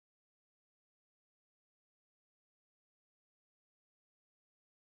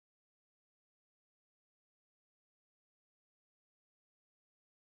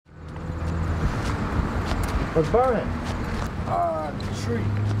What's burning? The tree.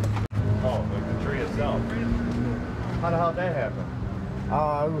 Oh, like the tree itself. How the hell did that happen?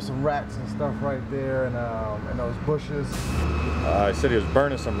 It was some rats and stuff right there, and those bushes. He said he was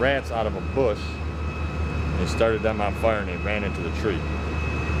burning some rats out of a bush. He started them on fire and he ran into the tree.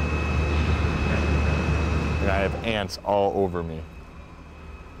 And I have ants all over me.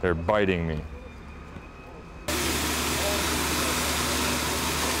 They're biting me.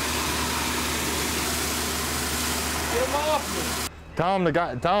 Get him off me.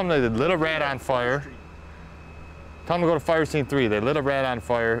 Tell him they lit a rat on fire. Tell him to go to fire scene 3. They lit a rat on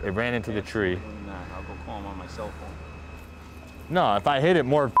fire. It ran into the tree. Nah, I'll go call him on my cell phone. No, if I hit it,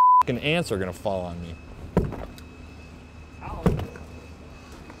 more f***ing ants are gonna fall on me.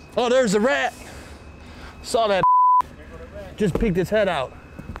 Oh, there's the rat. Saw that. Just peeked its head out.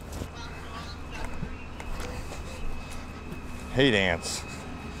 Hate ants.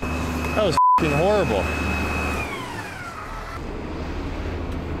 That was f***ing horrible.